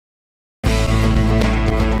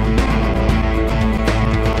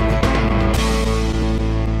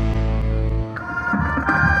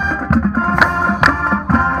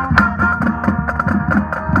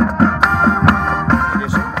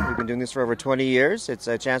this for over 20 years. It's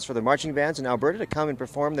a chance for the marching bands in Alberta to come and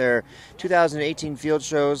perform their 2018 field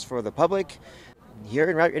shows for the public here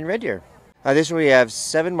in Red Deer. This year we have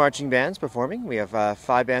 7 marching bands performing. We have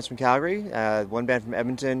 5 bands from Calgary, 1 band from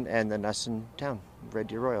Edmonton, and then us in town, Red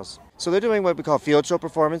Deer Royals. So they're doing what we call field show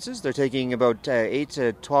performances. They're taking about 8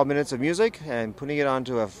 to 12 minutes of music and putting it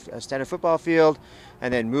onto a standard football field,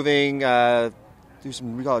 and then moving through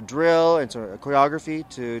some, we call it drill, and so a choreography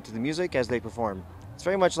to the music as they perform. It's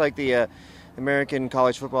very much like the American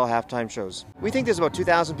college football halftime shows. We think there's about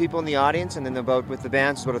 2,000 people in the audience, and then with the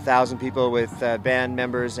bands, about 1,000 people with band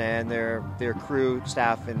members and their crew,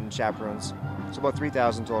 staff, and chaperones. So about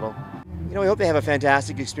 3,000 total. We hope they have a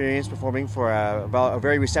fantastic experience performing for a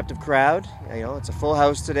very receptive crowd. It's a full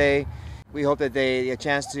house today. We hope that they get a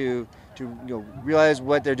chance to realize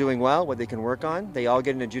what they're doing well, what they can work on. They all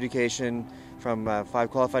get an adjudication from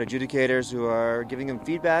 5 qualified adjudicators who are giving them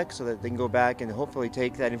feedback so that they can go back and hopefully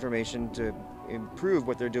take that information to improve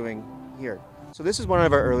what they're doing here. So this is one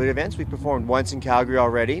of our earlier events. We've performed once in Calgary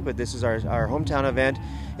already, but this is our hometown event.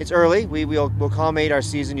 It's early. We'll culminate our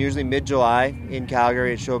season usually mid-July in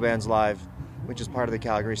Calgary at Showband's Live, which is part of the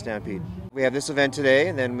Calgary Stampede. We have this event today,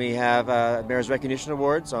 and then we have Mayor's Recognition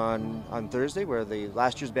Awards on Thursday, where the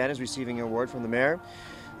last year's band is receiving an award from the Mayor.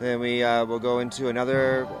 Then we will go into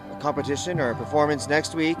another competition or performance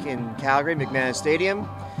next week in Calgary, McMahon Stadium,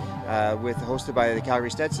 hosted by the Calgary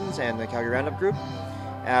Stetsons and the Calgary Roundup Group.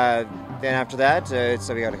 Then after that,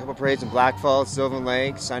 we got a couple parades in Blackfall, Sylvan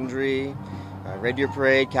Lake, Sundre, Red Deer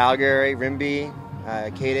Parade, Calgary, Rimbey,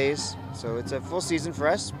 K-Days. So it's a full season for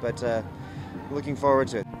us, but looking forward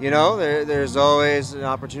to it. There's always an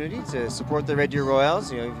opportunity to support the Red Deer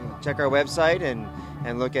Royals. You can check our website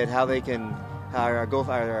and look at how they can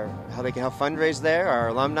how they can help fundraise there. Our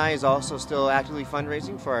alumni is also still actively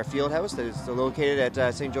fundraising for our field house that is still located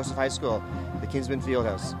at St. Joseph High School, the Kinsman Field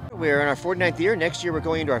House. We're in our 49th year. Next year we're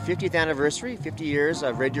going into our 50th anniversary, 50 years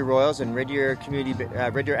of Red Deer Royals and Red Deer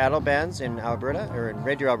Red Deer adult bands in Alberta, or in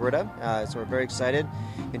Red Deer, Alberta. So we're very excited.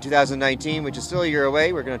 In 2019, which is still a year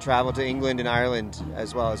away, we're going to travel to England and Ireland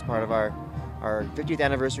as well as part of our 50th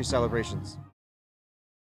anniversary celebrations.